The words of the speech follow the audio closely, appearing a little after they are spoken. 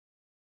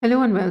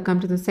Hello and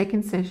welcome to the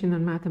second session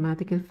on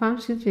mathematical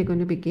functions. We're going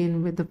to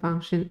begin with the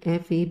function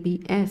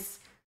fabs.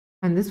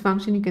 And this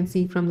function, you can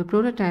see from the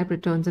prototype,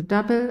 returns a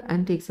double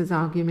and takes as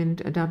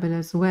argument a double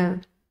as well.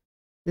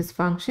 This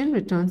function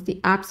returns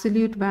the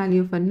absolute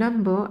value of a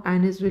number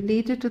and is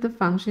related to the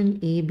function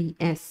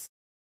abs.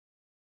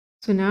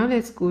 So now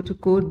let's go to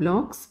code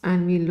blocks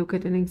and we'll look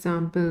at an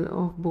example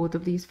of both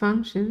of these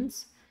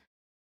functions.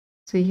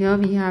 So here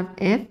we have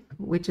f,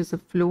 which is a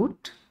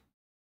float,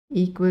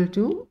 equal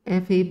to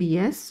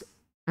fabs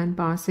and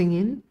passing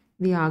in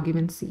the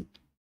argument c.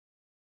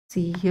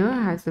 C here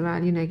has the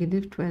value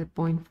negative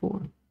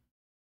 12.4.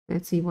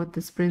 Let's see what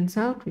this prints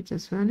out. We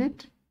just run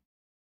it.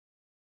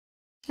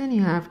 And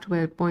you have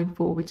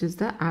 12.4, which is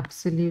the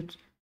absolute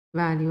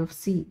value of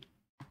c.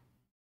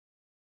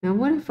 Now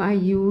what if I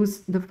use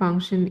the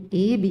function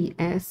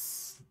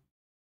abs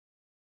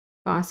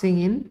passing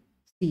in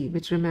c,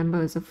 which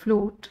remember is a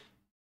float?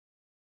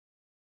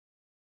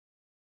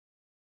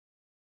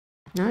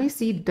 Now you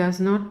see it does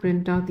not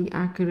print out the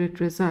accurate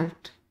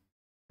result,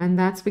 and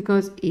that's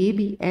because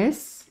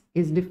abs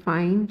is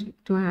defined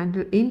to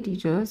handle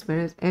integers,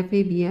 whereas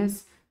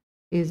fabs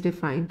is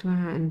defined to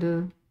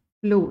handle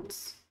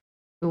floats.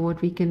 So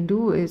what we can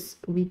do is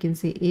we can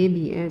say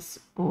abs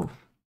of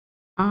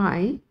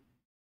I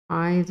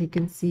as you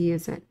can see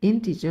is an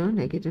integer,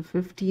 negative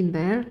 15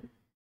 there,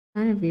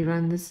 and if we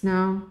run this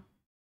now,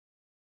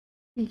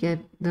 we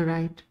get the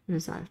right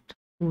result.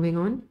 Moving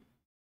on.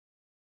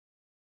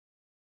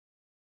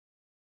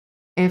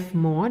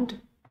 fmod.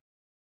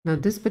 Now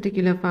this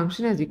particular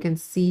function, as you can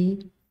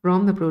see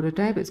from the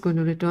prototype, is going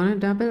to return a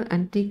double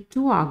and take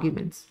two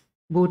arguments,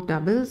 both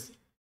doubles.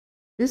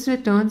 This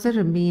returns a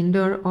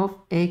remainder of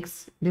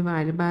x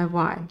divided by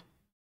y.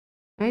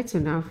 Right, so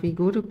now if we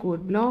go to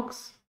code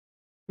blocks,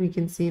 we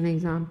can see an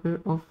example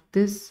of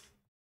this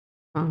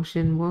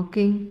function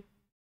working.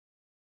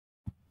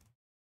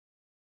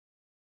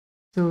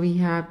 So we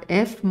have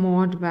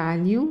fmod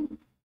value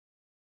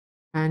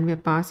and we're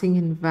passing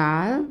in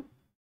val,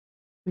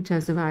 which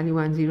has the value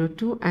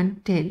 102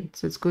 and 10.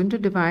 So it's going to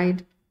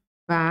divide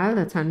val,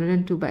 that's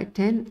 102 by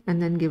 10, and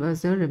then give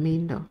us a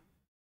remainder.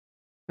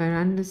 If I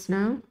run this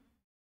now,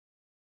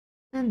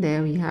 and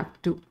there we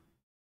have 2.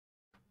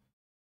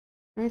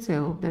 Right, so I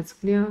hope that's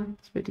clear.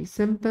 It's pretty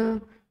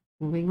simple.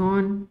 Moving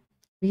on,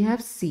 we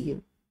have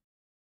ceil.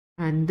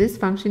 And this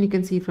function, you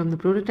can see from the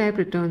prototype,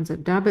 returns a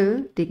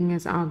double, taking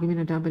as argument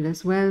a double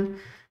as well.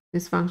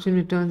 This function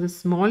returns the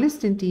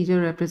smallest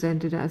integer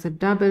represented as a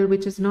double,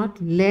 which is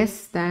not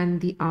less than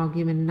the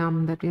argument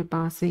num that we are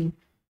passing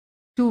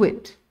to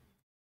it.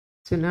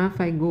 So now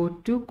if I go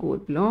to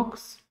code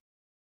blocks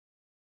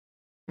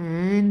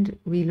and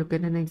we look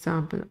at an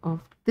example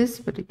of this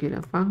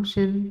particular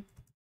function.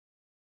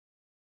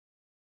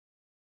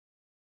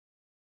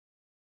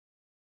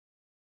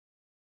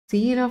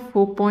 Ceil of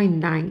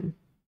 4.9.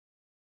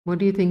 What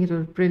do you think it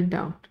will print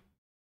out?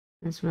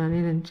 Let's run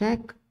it and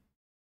check.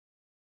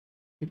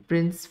 It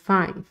prints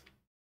 5.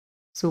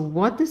 So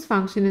what this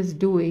function is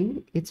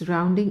doing, it's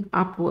rounding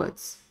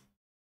upwards.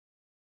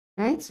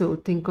 Right? So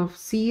think of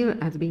ceil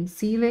as being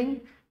ceiling,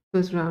 so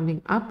it's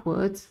rounding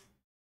upwards.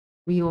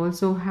 We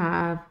also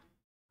have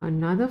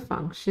another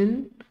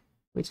function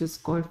which is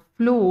called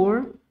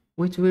floor,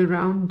 which will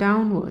round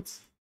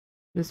downwards.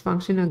 This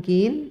function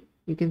again,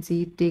 you can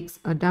see it takes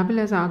a double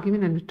as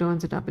argument and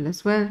returns a double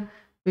as well.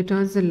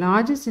 Returns the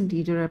largest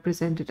integer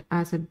represented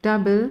as a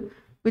double,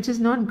 which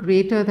is not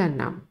greater than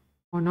num,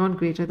 or not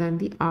greater than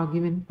the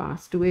argument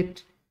passed to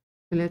it.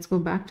 So let's go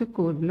back to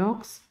code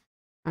blocks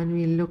and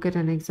we'll look at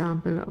an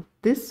example of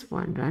this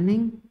one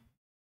running.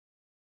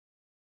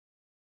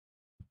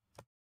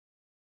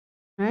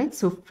 Right,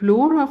 so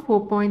floor of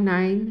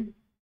 4.9,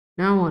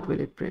 now what will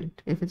it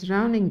print? If it's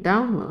rounding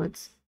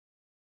downwards,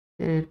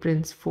 then it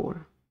prints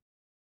 4.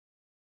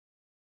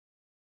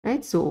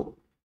 Right, so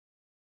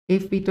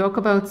if we talk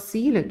about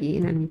ceil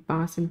again and we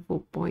pass in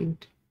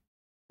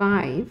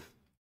 4.5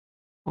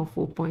 or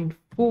 4.4,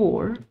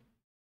 we're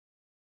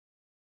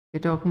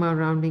talking about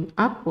rounding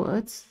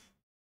upwards,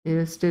 it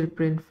will still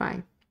print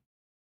 5,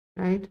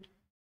 right?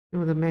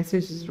 No, the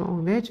message is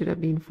wrong there. It should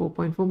have been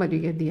 4.4, but you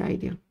get the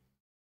idea,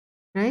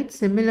 right?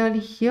 Similarly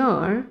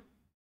here,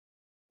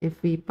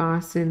 if we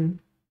pass in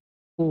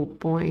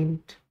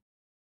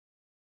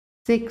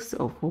 4.6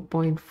 or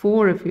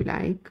 4.4 if you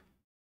like,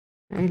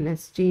 right?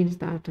 Let's change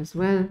that as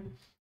well.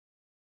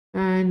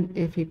 And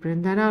if we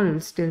print that out, it will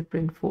still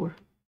print 4.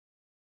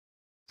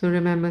 So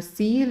remember,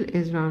 ceil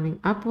is rounding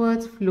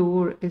upwards,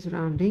 floor is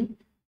rounding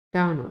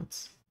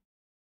downwards.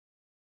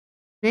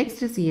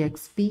 Next is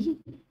exp,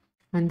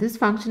 and this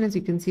function, as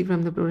you can see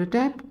from the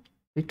prototype,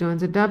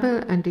 returns a double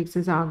and takes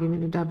as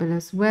argument a double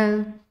as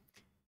well.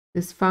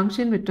 This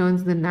function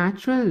returns the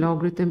natural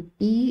logarithm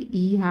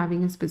e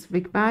having a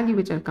specific value,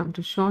 which I'll come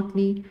to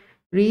shortly,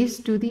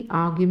 raised to the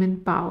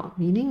argument power,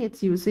 meaning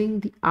it's using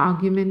the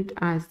argument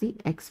as the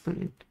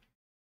exponent.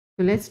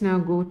 So let's now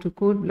go to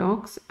code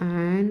blocks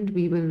and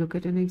we will look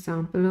at an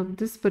example of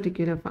this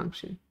particular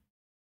function.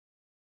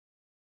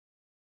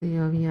 So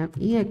here we have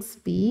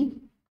exp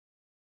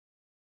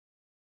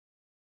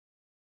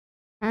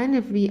And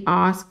if we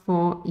ask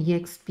for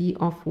exp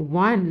of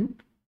 1,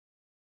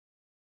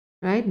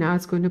 right, now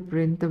it's going to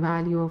print the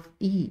value of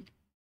e.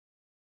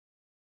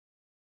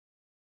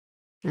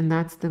 And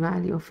that's the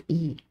value of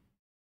e.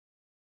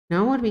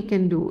 Now what we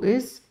can do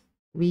is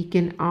we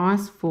can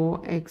ask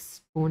for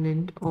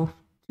exponent of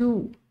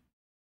 2.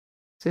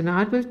 So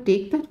now it will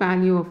take that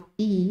value of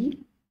e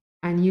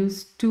and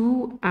use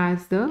 2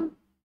 as the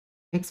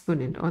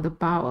exponent or the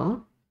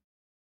power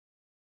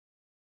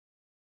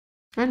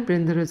and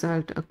print the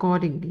result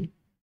accordingly.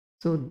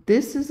 So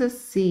this is the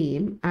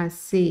same as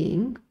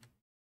saying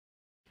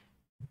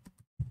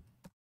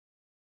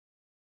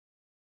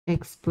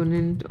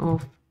exponent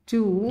of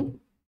 2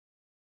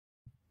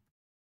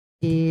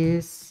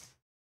 is,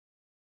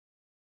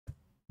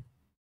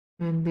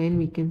 and then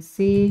we can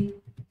say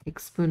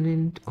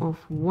exponent of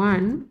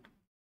 1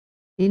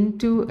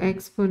 into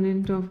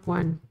exponent of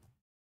 1.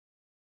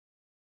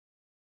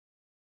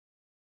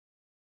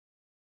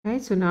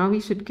 Right, so now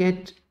we should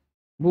get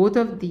both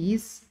of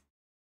these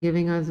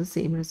giving us the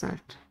same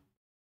result.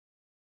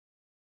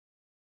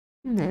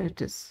 And there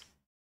it is.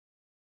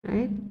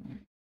 Right,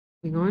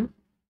 moving on.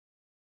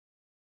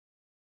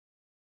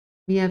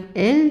 We have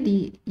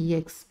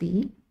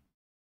ldexp.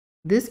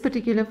 This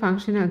particular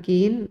function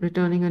again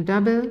returning a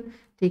double,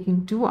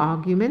 taking 2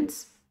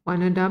 arguments,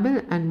 one a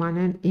double and one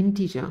an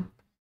integer.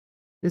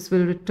 This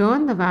will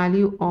return the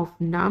value of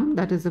num,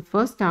 that is the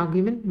first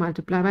argument,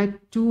 multiplied by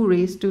 2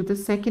 raised to the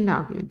second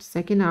argument.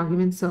 Second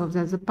argument serves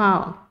as a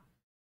power.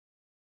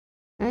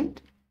 Right?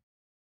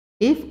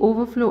 If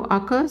overflow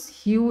occurs,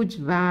 huge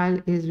val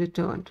is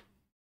returned.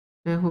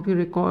 I hope you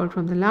recall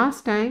from the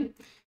last time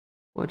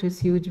what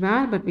is huge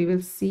val, but we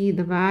will see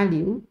the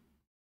value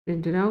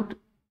printed out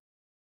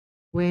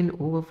when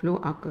overflow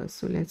occurs.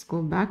 So let's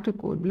go back to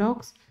code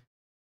blocks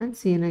and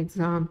see an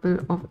example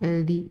of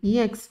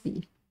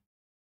ldexp.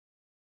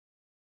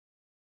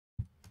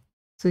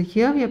 So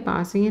here we are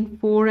passing in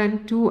 4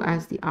 and 2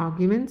 as the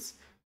arguments.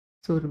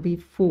 So it will be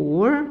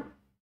 4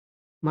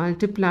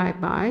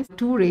 multiplied by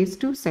 2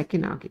 raised to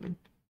second argument,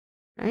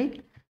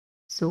 right?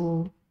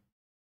 So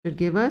it will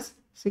give us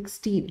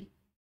 16.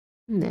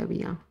 And there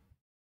we are.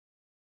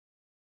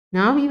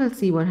 Now we will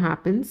see what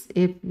happens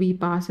if we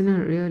pass in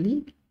a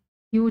really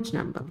huge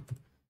number.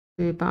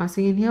 So we're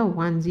passing in here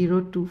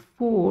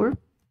 1024.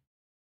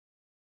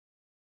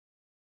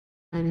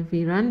 And if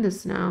we run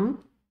this now,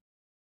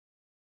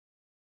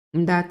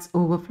 that's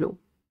overflow,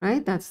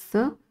 right? That's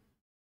the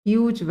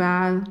huge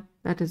val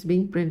that is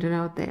being printed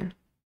out there,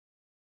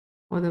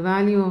 or the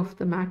value of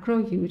the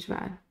macro huge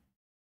val.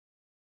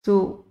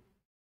 So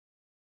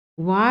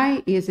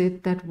why is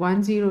it that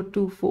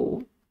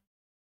 1024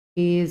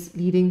 is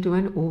leading to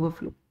an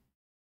overflow?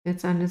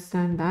 Let's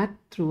understand that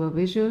through a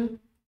visual.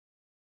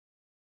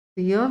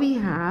 So here we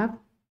have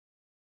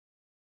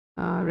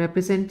a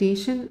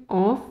representation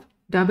of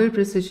double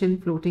precision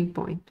floating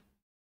point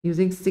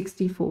using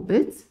 64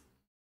 bits.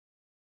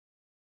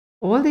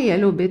 All the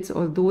yellow bits,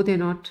 although they're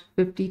not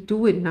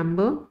 52 in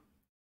number,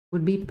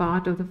 would be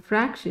part of the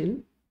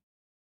fraction,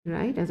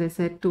 right? As I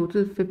said,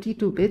 total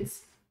 52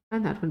 bits,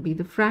 and that would be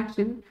the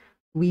fraction.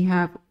 We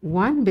have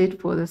 1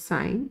 bit for the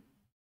sign,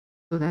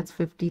 so that's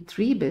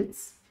 53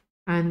 bits,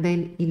 and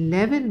then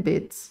 11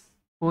 bits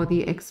for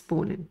the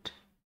exponent.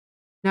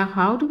 Now,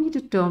 how do we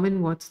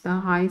determine what's the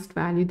highest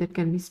value that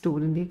can be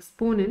stored in the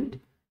exponent?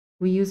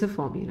 We use a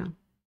formula.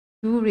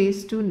 2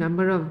 raised to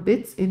number of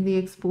bits in the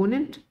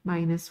exponent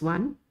minus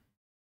 1.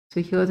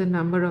 So here the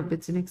number of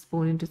bits in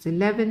exponent is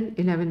 11.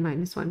 11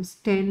 minus 1 is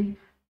 10.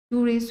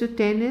 2 raised to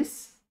 10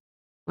 is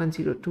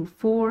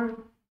 1024.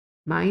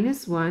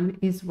 Minus 1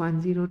 is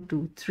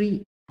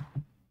 1023.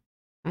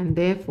 And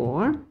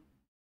therefore,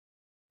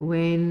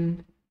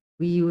 when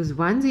we use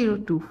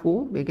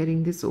 1024, we're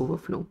getting this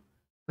overflow.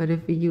 But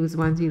if we use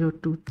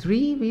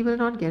 1023, we will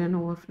not get an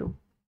overflow.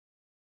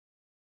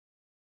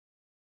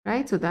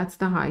 Right? So that's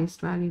the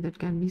highest value that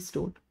can be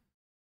stored.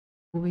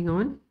 Moving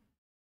on.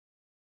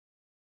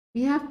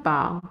 We have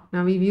pow.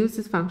 Now we've used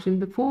this function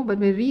before, but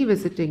we're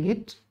revisiting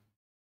it,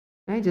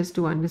 right, just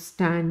to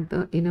understand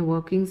the inner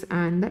workings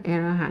and the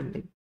error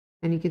handling.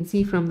 And you can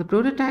see from the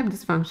prototype,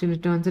 this function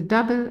returns a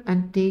double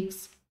and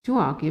takes 2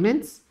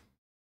 arguments,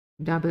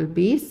 double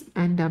base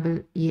and double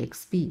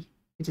exp,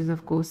 which is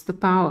of course the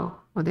power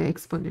or the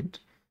exponent.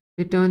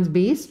 Returns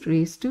base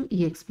raised to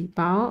exp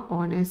power,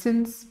 or in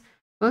essence,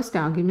 first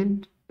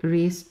argument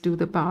raised to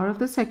the power of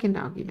the second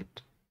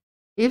argument.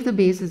 If the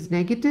base is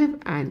negative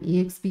and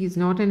exp is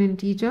not an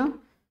integer,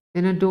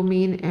 then a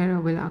domain error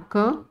will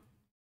occur.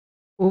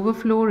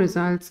 Overflow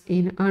results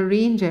in a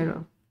range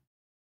error.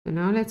 So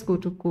now let's go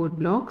to code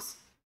blocks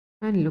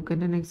and look at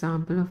an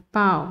example of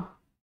pow.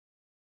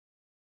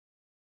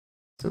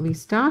 So we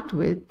start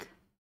with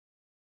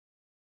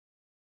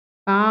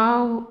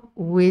pow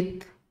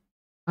with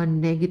a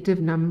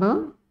negative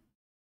number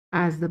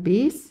as the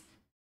base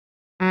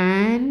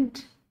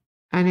and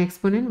an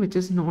exponent which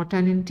is not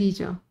an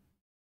integer.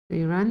 So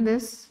you run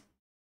this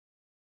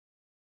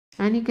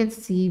and you can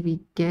see we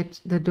get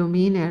the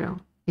domain error,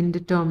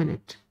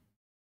 indeterminate,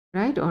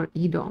 right, or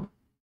EDOM.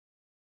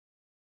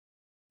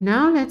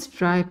 Now let's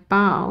try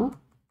pow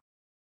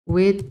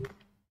with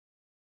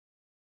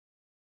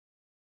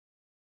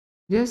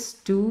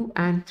just 2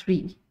 and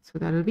 3. So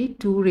that will be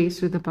 2 raised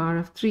to the power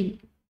of 3.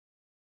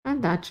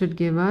 And that should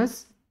give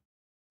us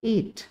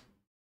 8.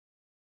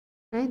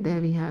 Right,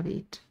 there we have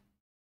 8.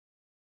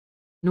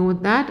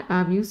 Note that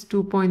I've used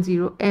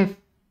 2.0f,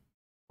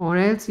 or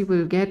else you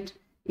will get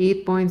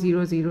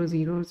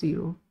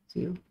 8.00000,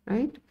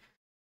 right?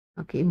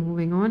 Okay,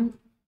 moving on.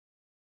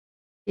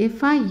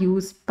 If I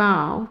use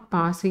pow,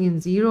 passing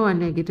in 0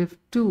 and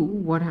 -2,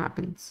 what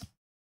happens?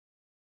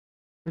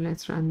 So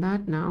let's run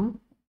that now.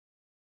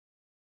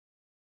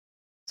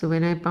 So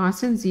when I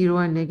pass in 0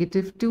 and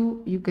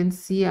 -2, you can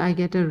see I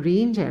get a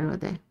range error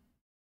there,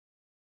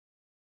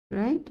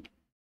 right?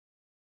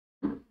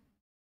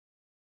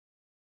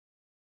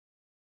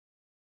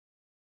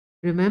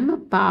 Remember,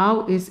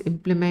 pow is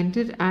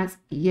implemented as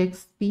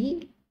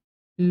exp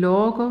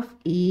log of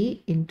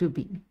a into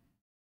b.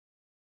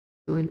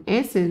 So in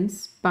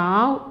essence,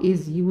 pow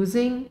is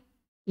using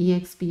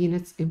exp in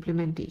its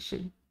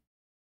implementation.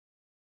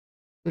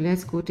 So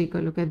let's go take a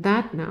look at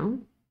that now.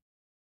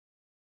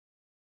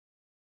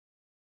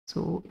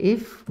 So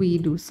if we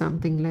do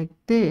something like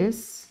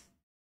this,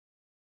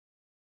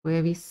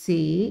 where we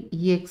say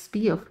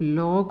exp of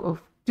log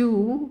of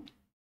 2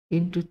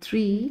 into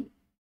 3,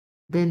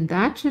 then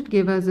that should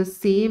give us the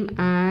same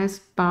as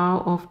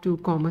pow of 2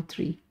 comma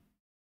 3.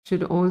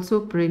 Should also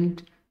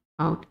print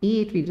out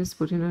 8. We just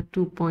put in a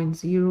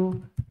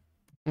 2.0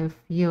 f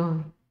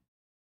here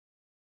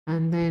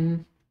and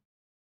then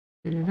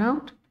print it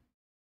out,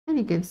 and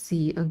you can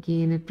see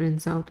again it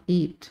prints out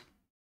 8,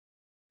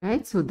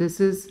 right? So this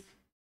is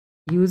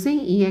using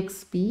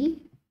exp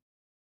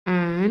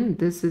and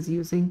this is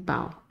using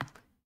pow.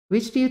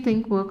 Which do you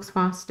think works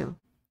faster,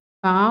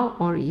 pow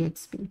or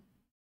exp?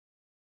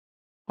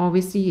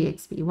 Obviously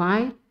exp.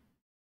 Why?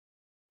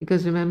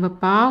 Because remember,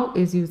 pow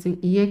is using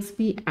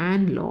exp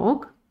and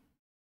log,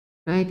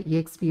 right?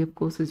 Exp of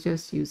course is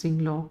just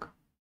using log,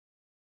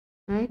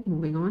 right?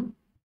 Moving on.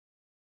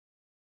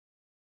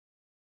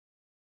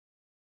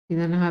 We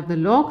then have the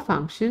log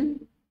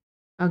function,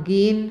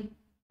 again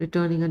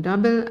returning a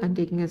double and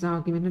taking as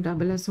argument a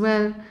double as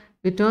well.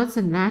 Returns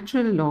a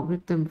natural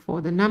logarithm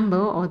for the number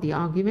or the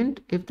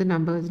argument. If the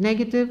number is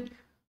negative,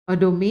 a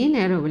domain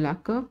error will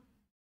occur,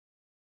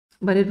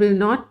 but it will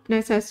not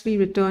necessarily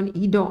return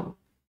EDOM.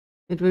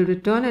 It will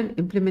return an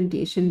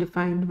implementation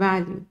defined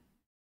value.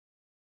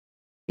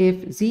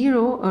 If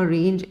 0, a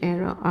range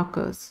error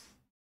occurs,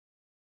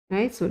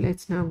 right? So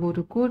let's now go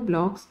to code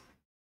blocks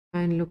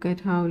and look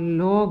at how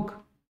log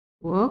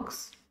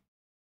works,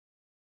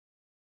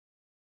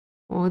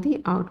 or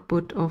the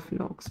output of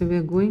log. So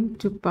we're going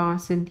to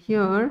pass in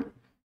here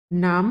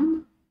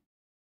num,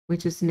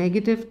 which is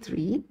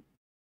 -3,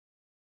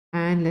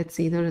 and let's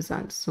see the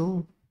result.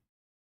 So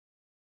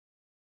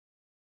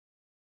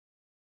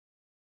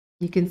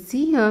you can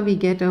see here we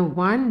get a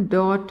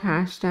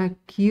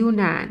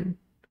 1.#qnan.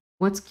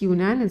 What's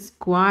qnan? Is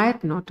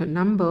quiet, not a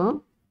number.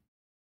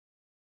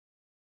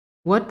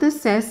 What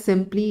this says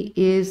simply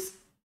is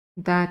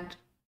that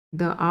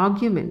the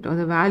argument or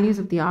the values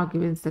of the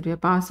arguments that we are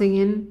passing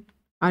in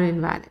are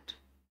invalid.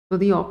 So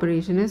the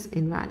operation is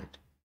invalid,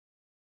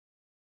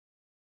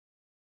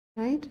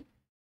 right?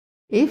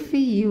 If we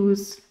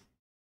use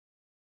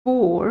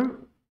 4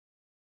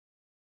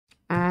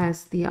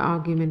 as the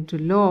argument to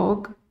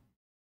log,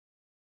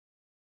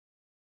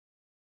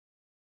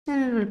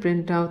 then it will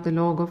print out the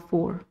log of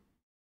 4,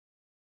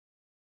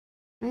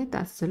 right?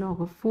 That's the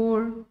log of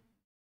 4.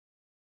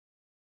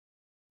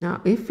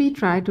 Now, if we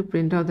try to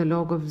print out the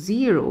log of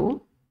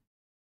 0,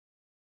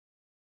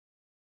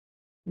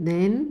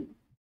 then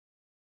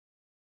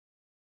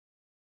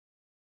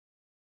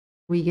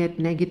we get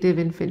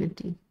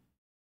 -infinity,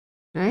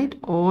 right?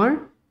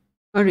 Or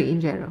a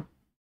range error.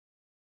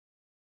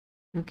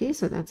 Okay,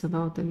 so that's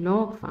about the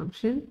log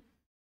function.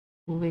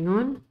 Moving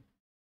on,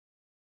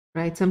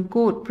 write some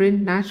code.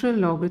 Print natural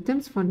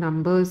logarithms for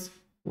numbers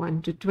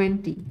 1 to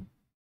 20.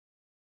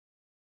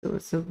 So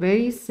it's a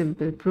very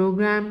simple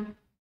program.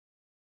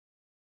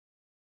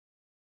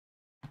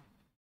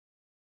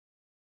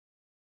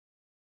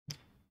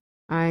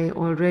 I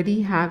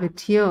already have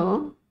it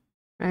here,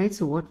 right?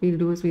 So what we'll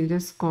do is we'll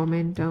just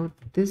comment out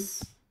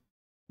this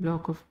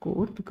block of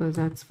code because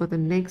that's for the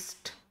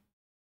next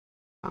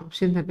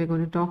function that we're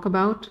going to talk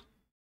about,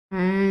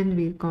 and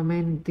we'll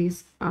comment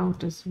this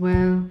out as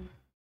well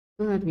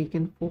so that we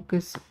can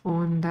focus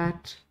on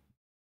that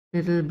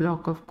little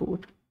block of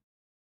code.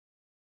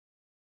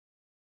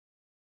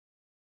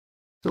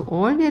 So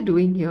all we're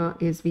doing here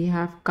is we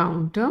have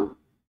counter,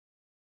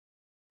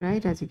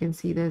 right? As you can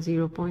see, there's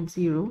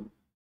 0.0.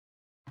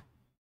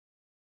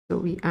 So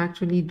we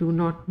actually do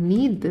not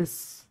need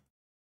this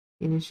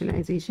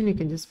initialization. You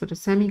can just put a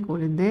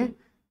semicolon there,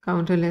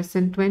 counter less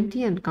than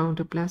 20 and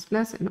counter plus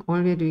plus, and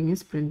all we're doing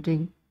is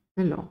printing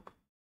the log,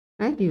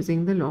 right?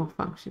 Using the log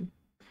function.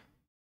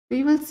 So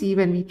you will see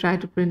when we try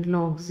to print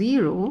log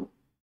 0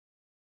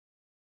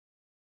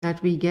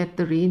 that we get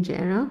the range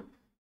error,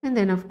 and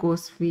then of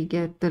course we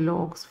get the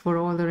logs for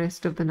all the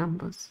rest of the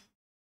numbers.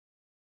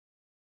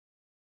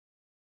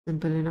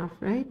 Simple enough,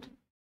 right?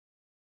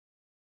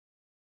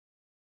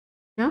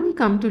 Now we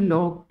come to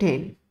log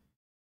 10.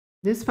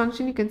 This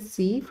function you can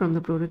see from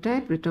the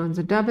prototype returns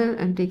a double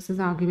and takes as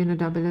argument a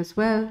double as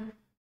well.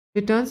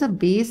 Returns a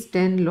base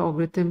 10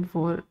 logarithm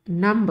for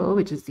number,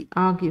 which is the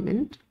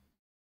argument.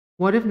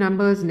 What if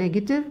number is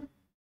negative?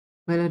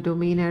 Well, a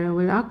domain error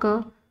will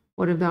occur.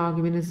 What if the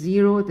argument is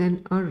 0?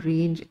 Then a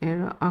range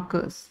error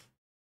occurs.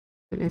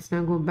 So let's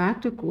now go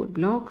back to code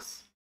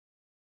blocks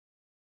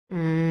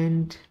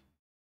and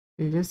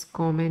we'll just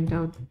comment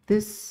out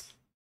this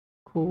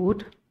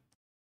code.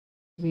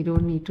 We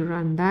don't need to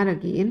run that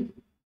again.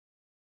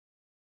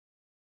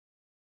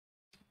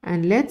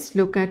 And let's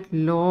look at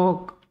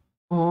log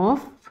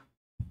of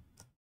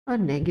a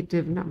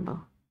negative number,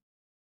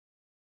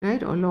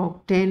 right? Or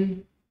log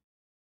 10,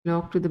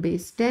 log to the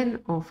base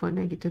 10 of a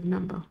negative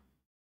number.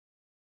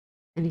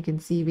 And you can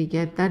see we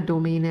get that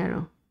domain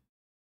error,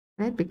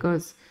 right?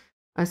 Because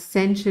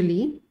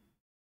essentially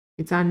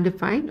it's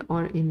undefined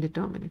or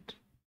indeterminate.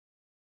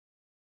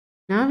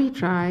 Now we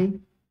try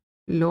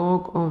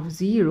log of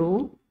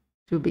 0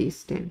 to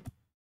base 10.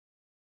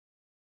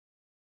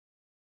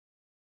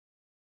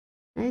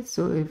 Right?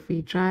 So if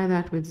we try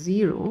that with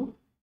 0,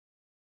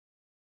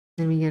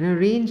 then we get a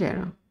range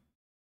error.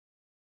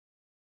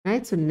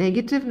 Right? So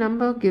negative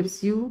number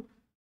gives you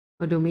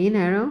a domain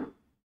error,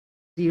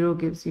 0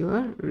 gives you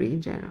a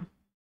range error.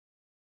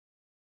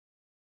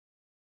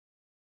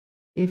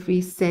 If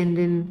we send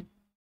in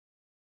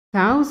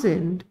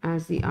 1000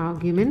 as the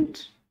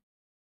argument,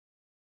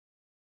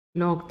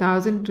 log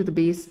 1000 to the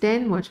base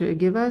 10, what should it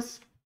give us?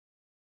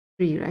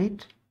 3,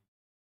 right?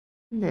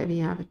 And there we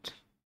have it.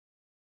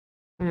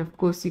 And of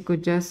course, you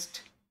could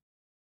just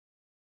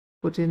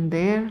put in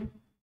there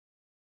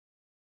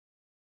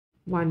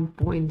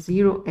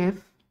 1.0f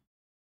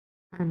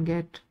and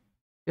get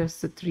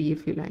just the 3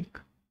 if you like.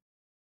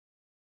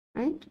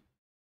 Right?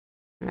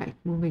 Right,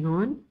 moving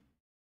on.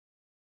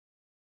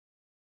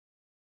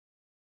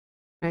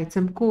 Write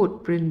some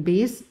code. Print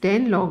base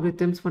 10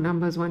 logarithms for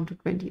numbers 1 to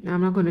 20. Now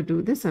I'm not going to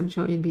do this. I'm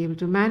sure you'll be able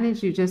to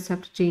manage. You just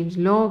have to change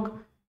log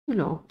to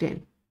log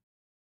 10.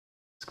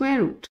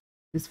 Square root.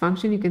 This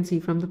function you can see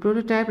from the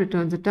prototype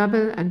returns a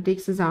double and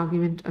takes as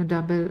argument a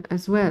double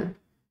as well.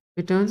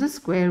 Returns a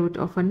square root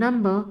of a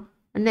number.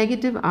 A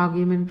negative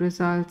argument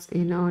results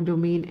in a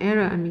domain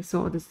error, and we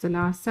saw this the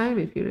last time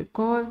if you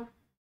recall.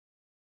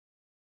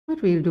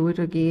 But we'll do it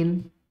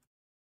again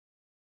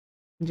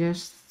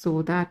just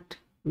so that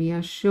we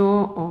are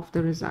sure of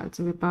the result.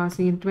 So we're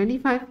passing in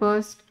 25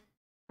 first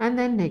and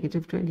then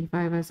negative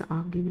 25 as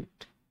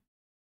argument.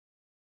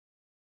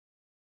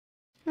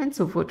 And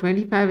so for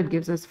 25, it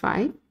gives us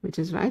 5, which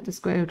is right. The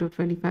square root of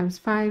 25 is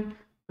 5.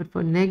 But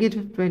for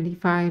negative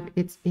 25,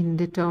 it's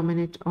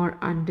indeterminate or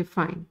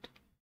undefined.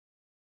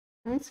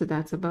 Right? So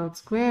that's about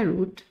square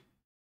root.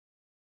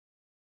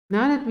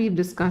 Now that we've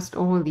discussed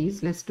all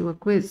these, let's do a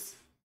quiz.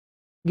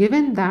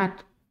 Given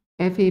that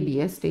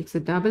fabs takes a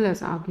double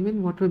as argument,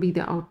 what will be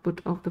the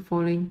output of the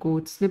following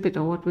code snippet,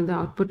 or what will the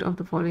output of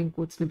the following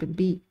code snippet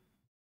be?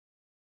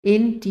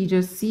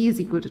 Integer c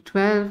is equal to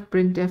 12,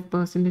 printf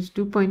percentage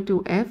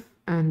 2.2f,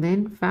 and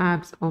then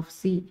fabs of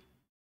c.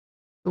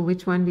 So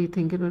which one do you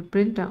think it will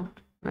print out?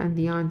 And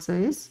the answer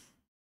is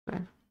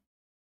 12.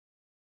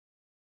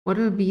 What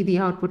will be the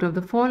output of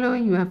the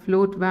following? You have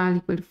float val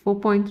equal to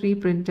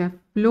 4.3, printf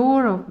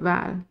floor of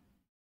val.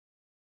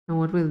 Now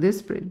what will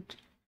this print?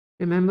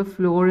 Remember,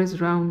 floor is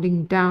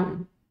rounding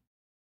down.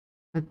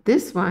 But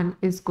this one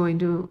is going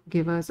to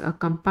give us a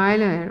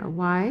compiler error.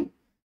 Why?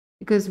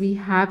 Because we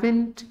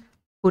haven't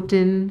put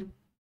in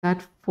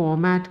that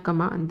format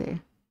command there.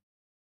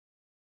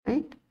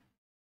 Right?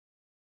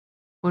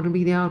 What will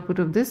be the output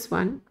of this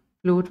one?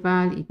 Float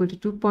val equal to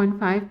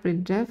 2.5,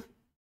 printf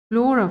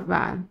floor of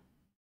val.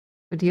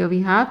 But here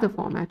we have the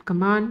format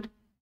command.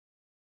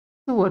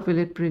 So what will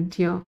it print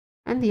here?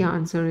 And the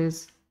answer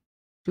is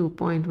 2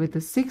 with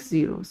the 6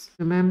 zeros.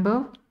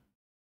 Remember,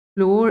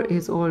 floor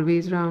is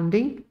always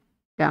rounding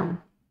down.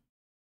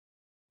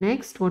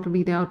 Next, what will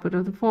be the output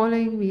of the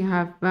following? We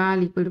have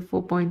val equal to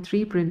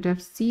 4.3, printf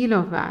ceil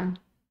of val.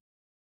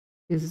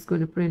 This is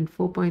going to print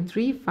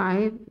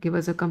 4.35, give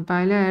us a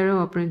compiler error,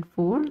 or print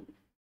 4.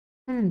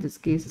 And in this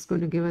case, it's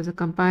going to give us a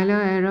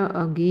compiler error.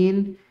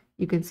 Again,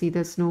 you can see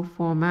there's no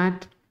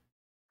format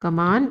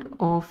command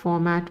or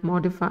format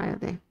modifier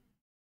there.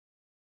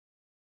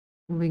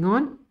 Moving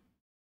on.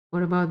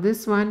 What about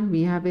this one?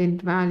 We have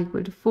int val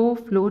equal to 4,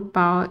 float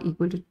power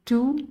equal to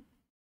 2.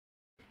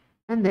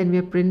 And then we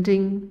are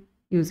printing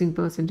using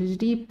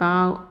 %d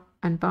power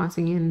and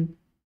passing in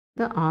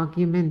the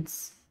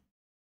arguments.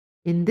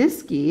 In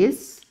this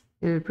case,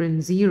 it will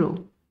print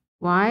 0.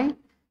 Why?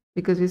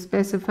 Because we're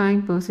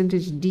specifying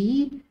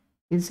 %d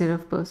instead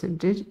of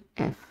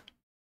 %f.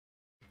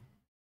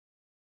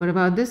 What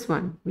about this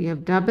one? We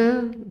have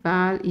double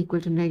val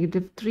equal to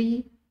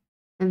 -3.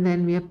 And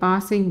then we are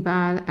passing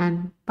val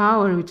and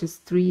power, which is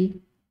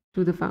 3,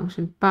 to the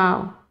function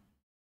power.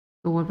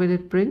 So what will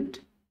it print?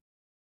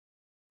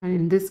 And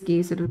in this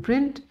case, it will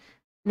print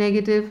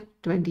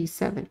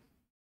 -27.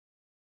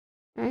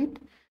 Right?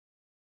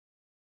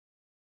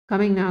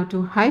 Coming now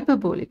to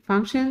hyperbolic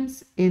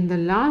functions. In the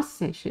last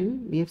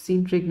session, we have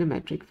seen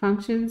trigonometric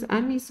functions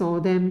and we saw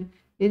them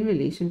in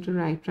relation to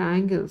right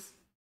triangles.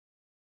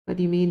 But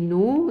you may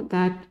know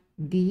that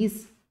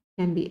these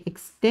can be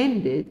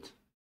extended,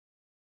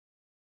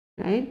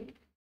 right,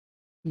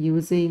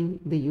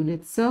 using the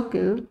unit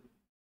circle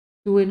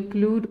to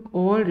include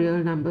all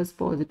real numbers,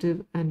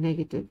 positive and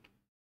negative,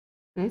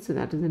 right? So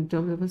that is in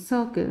terms of a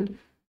circle.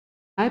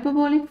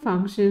 Hyperbolic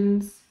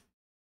functions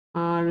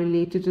are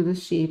related to the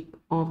shape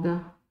of the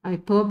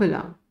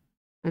hyperbola.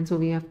 And so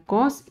we have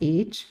cos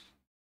h,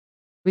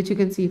 which you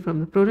can see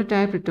from the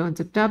prototype, returns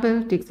a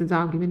double, takes its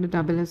argument a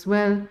double as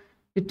well,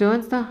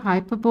 returns the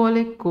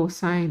hyperbolic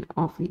cosine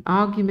of the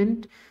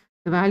argument.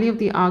 The value of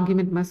the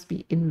argument must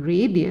be in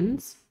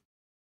radians.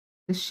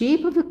 The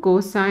shape of the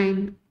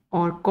cosine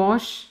or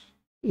cosh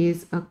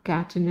is a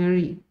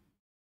catenary.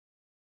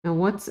 Now,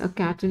 what's a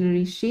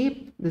catenary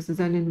shape? This is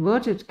an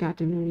inverted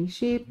catenary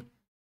shape,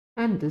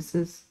 and this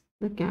is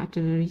the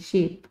catenary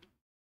shape.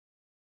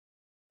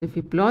 If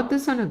you plot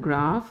this on a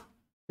graph,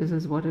 this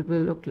is what it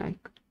will look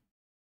like.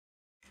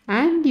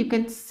 And you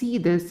can see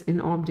this in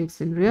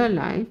objects in real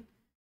life.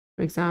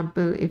 For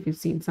example, if you've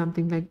seen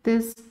something like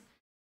this,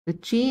 the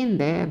chain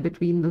there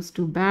between those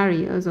two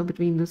barriers, or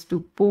between those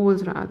two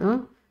poles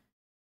rather,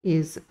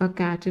 is a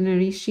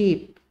catenary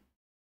shape,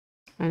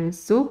 and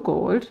is so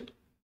called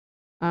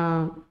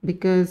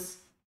because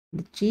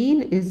the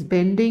chain is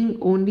bending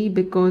only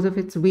because of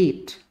its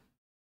weight.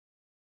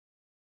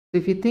 So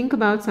if you think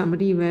about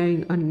somebody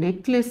wearing a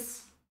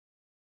necklace,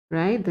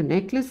 right, the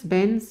necklace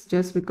bends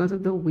just because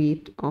of the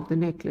weight of the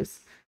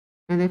necklace,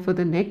 and therefore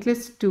the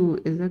necklace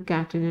too is a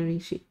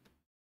catenary shape.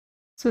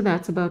 So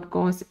that's about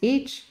cos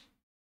h.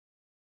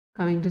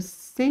 Coming to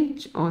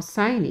sinh or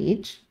sin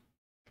h.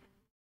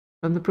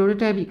 From the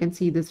prototype, you can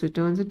see this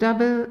returns a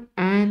double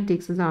and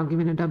takes as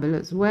argument a double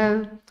as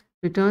well.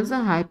 Returns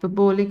a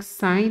hyperbolic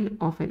sine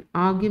of an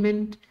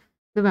argument.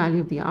 The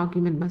value of the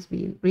argument must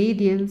be in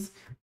radians.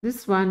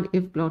 This one,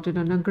 if plotted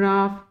on a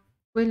graph,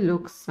 will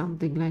look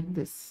something like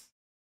this.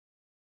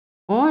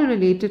 All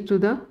related to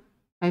the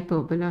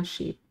hyperbola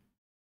shape.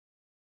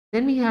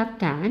 Then we have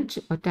tanh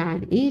or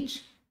tan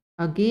h.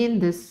 Again,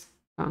 this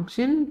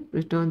function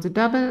returns a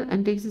double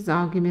and takes its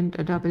argument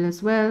a double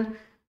as well.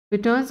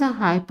 Returns a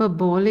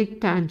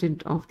hyperbolic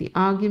tangent of the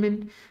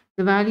argument.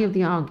 The value of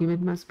the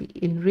argument must be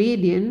in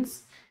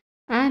radians,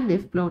 and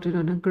if plotted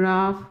on a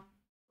graph,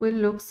 will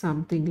look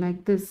something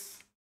like this.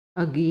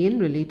 Again,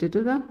 related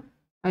to the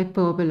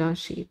hyperbola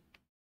shape.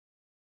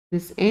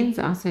 This ends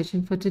our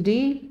session for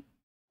today,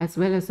 as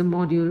well as the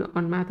module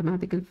on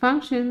mathematical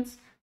functions.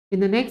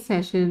 In the next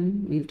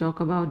session, we'll talk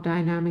about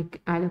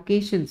dynamic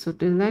allocation. So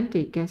till then,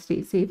 take care,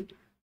 stay safe.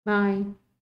 Bye.